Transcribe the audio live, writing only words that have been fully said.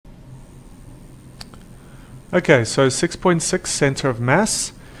Okay, so 6.6, center of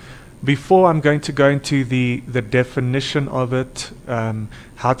mass. Before I'm going to go into the definition of it,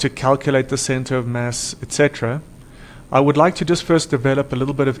 how to calculate the center of mass, etc., I would like to just first develop a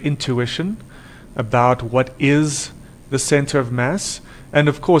little bit of intuition about what is the center of mass. And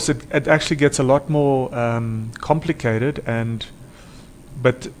of course, it actually gets a lot more complicated,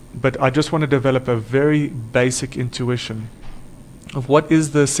 but I just want to develop a very basic intuition of what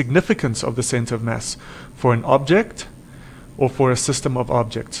is the significance of the center of mass for an object or for a system of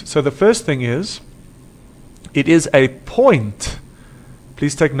objects. So the first thing is, it is a point.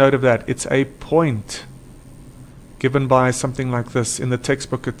 Please take note of that. It's a point given by something like this. In the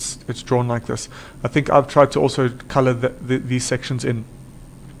textbook, it's drawn like this. I think I've tried to also color these sections in.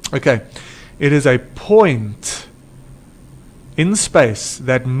 Okay, it is a point in space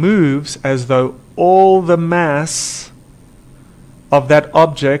that moves as though all the mass of that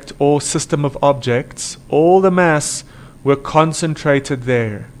object or system of objects, all the mass were concentrated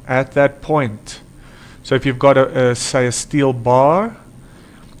there at that point. So if you've got say a steel bar,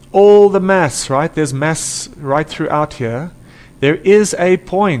 all the mass, right? There's mass right throughout here. There is a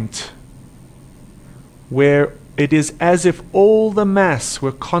point where it is as if all the mass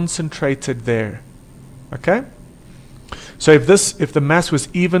were concentrated there. Okay? So if the mass was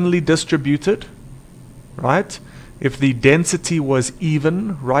evenly distributed, right? If the density was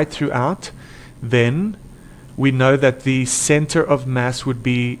even right throughout, then we know that the center of mass would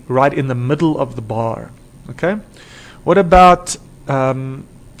be right in the middle of the bar. Okay? What about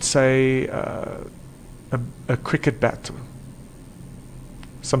say a cricket bat,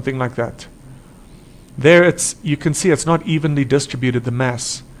 something like that? There you can see it's not evenly distributed, the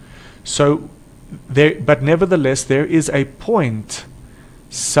mass. So but nevertheless there is a point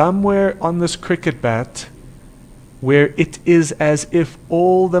somewhere on this cricket bat where it is as if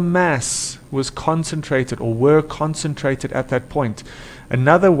all the mass was concentrated or were concentrated at that point.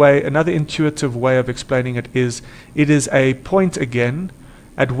 Another intuitive way of explaining it is a point again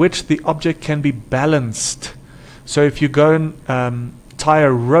at which the object can be balanced. So if you go and tie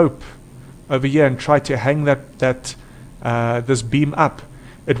a rope over here and try to hang this beam up,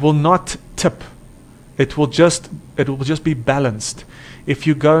 it will not tip. It will just be balanced. If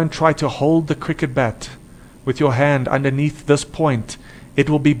you go and try to hold the cricket bat with your hand underneath this point, it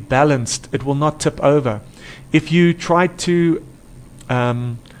will be balanced. It will not tip over. If you try to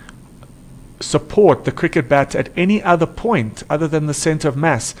support the cricket bat at any other point other than the center of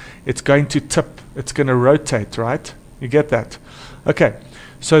mass, it's going to tip. It's going to rotate, right? You get that? Okay,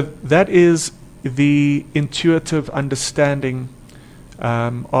 so that is the intuitive understanding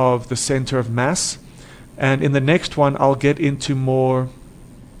of the center of mass. And in the next one, I'll get into more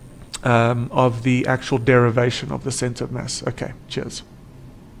of the actual derivation of the center of mass. Okay, cheers.